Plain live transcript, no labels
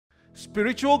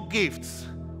Spiritual gifts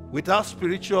without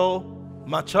spiritual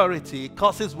maturity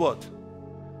causes what?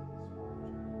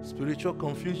 Spiritual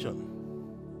confusion.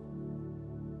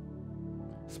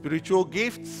 Spiritual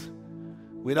gifts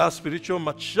without spiritual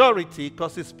maturity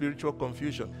causes spiritual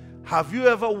confusion. Have you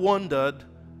ever wondered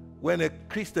when a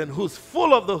Christian who's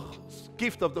full of the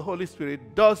gift of the Holy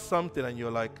Spirit does something and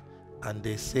you're like, and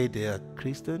they say they are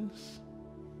Christians?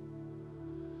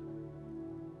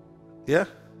 Yeah?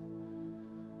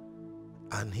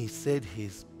 And he said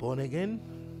he's born again,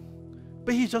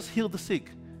 but he just healed the sick.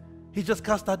 He just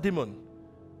cast that demon.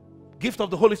 Gift of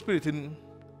the Holy Spirit in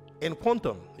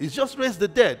quantum. He's just raised the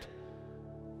dead.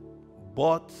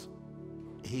 But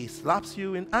he slaps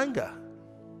you in anger.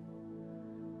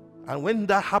 And when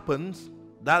that happens,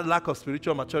 that lack of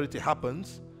spiritual maturity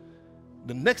happens,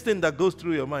 the next thing that goes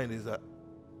through your mind is that,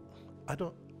 I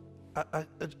don't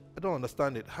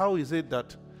understand it. How is it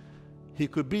that he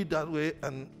could be that way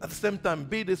and at the same time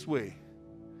be this way?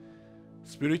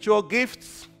 Spiritual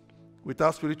gifts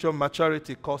without spiritual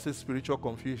maturity causes spiritual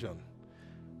confusion.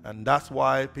 And that's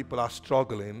why people are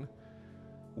struggling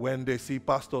when they see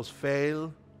pastors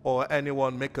fail, or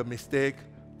anyone make a mistake,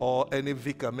 or any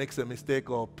vicar makes a mistake,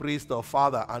 or priest or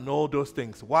father, and all those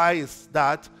things. Why is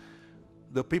that?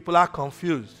 The people are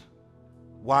confused.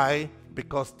 Why?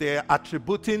 Because they're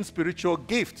attributing spiritual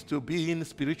gift to being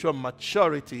spiritual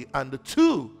maturity, and the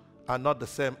two are not the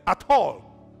same at all.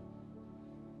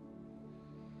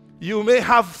 You may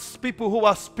have people who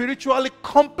are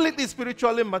completely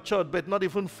spiritually matured, but not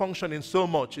even functioning so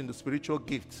much in the spiritual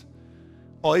gifts.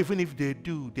 Or even if they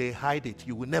do, they hide it.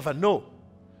 You will never know.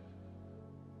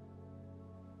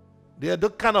 They are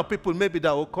the kind of people maybe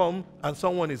that will come and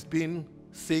someone is being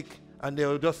sick and they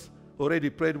will just already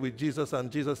prayed with Jesus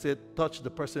and Jesus said, touch the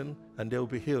person and they will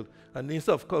be healed. And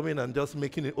instead of coming and just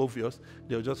making it obvious,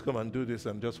 they'll just come and do this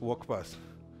and just walk past.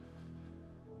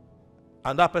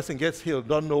 And that person gets healed,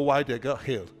 don't know why they got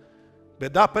healed.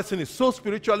 But that person is so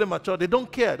spiritually mature, they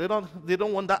don't care. They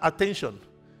don't want that attention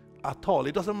at all.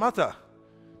 It doesn't matter.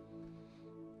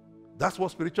 That's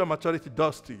what spiritual maturity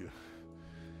does to you.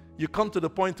 You come to the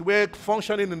point where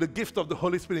functioning in the gift of the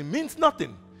Holy Spirit means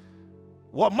nothing.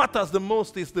 What matters the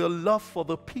most is the love for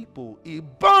the people.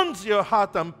 It burns your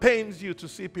heart and pains you to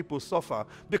see people suffer,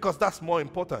 because that's more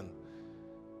important.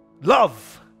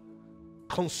 Love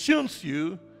consumes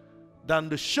you than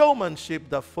the showmanship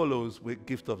that follows with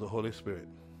gift of the Holy Spirit.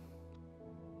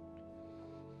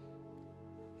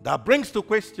 That brings to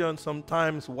question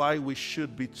sometimes why we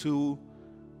should be too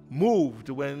moved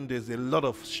when there's a lot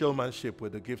of showmanship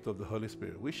with the gift of the Holy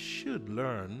Spirit. We should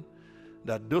learn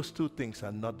that those two things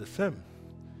are not the same.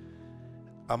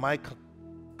 Am I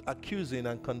accusing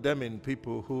and condemning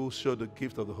people who show the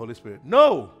gift of the Holy Spirit?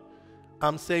 No!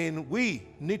 I'm saying we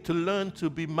need to learn to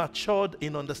be matured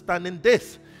in understanding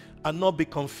this and not be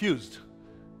confused.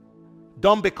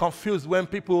 Don't be confused when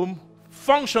people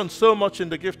function so much in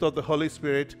the gift of the Holy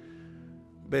Spirit,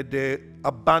 but they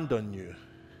abandon you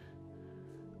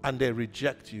and they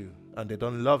reject you and they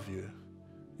don't love you.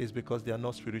 It's because they are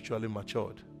not spiritually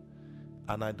matured.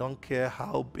 And I don't care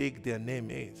how big their name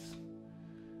is.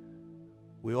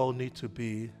 We all need to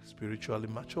be spiritually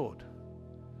matured.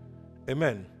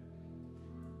 Amen.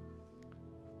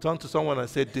 Turn to someone and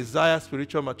say, desire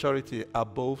spiritual maturity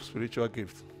above spiritual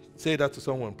gifts. Say that to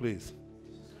someone, please.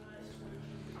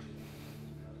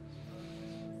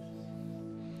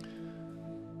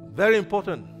 Very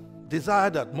important.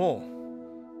 Desire that more.